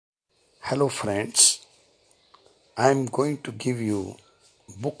Hello friends, I am going to give you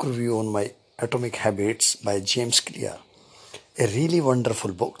book review on my Atomic Habits by James Clear. A really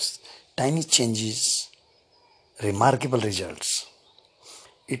wonderful book, tiny changes, remarkable results.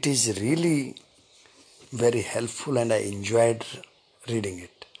 It is really very helpful and I enjoyed reading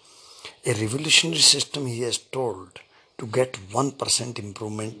it. A revolutionary system he has told to get 1%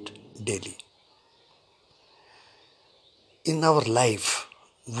 improvement daily. In our life,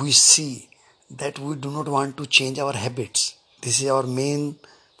 we see that we do not want to change our habits. This is our main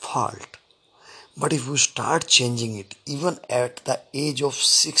fault. But if we start changing it, even at the age of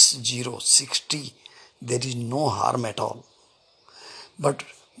 60, there is no harm at all. But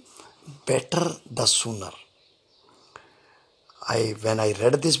better the sooner. When I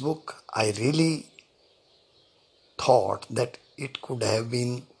read this book, I really thought that it could have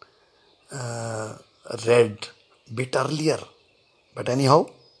been read bit earlier. But anyhow,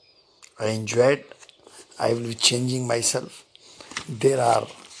 I enjoyed. I will be changing myself. There are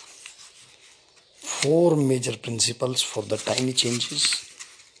four major principles for the tiny changes,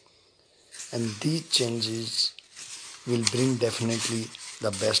 and these changes will bring definitely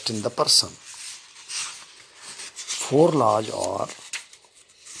the best in the person. Four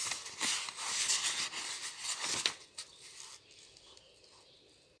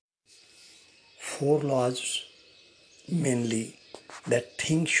laws mainly that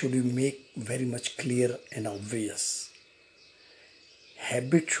things should be made very much clear and obvious.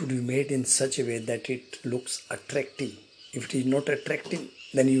 Habit should be made in such a way that it looks attractive. If it is not attractive,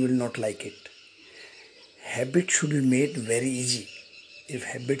 then you will not like it. Habits should be made very easy. If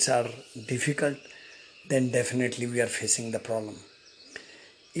habits are difficult, then definitely we are facing the problem.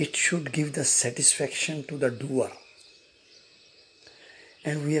 It should give the satisfaction to the doer.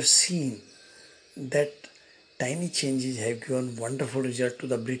 And we have seen that tiny changes have given wonderful result to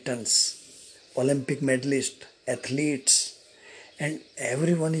the Britons, Olympic medalists, athletes, and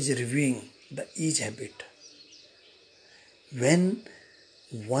everyone is reviewing the each habit. When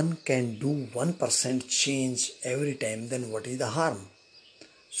one can do 1% change every time, then what is the harm?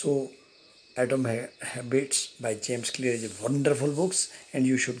 So, Habits by James Clear is a wonderful book and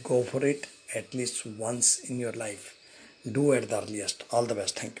you should go for it at least once in your life. Do at the earliest. All the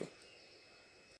best. Thank you.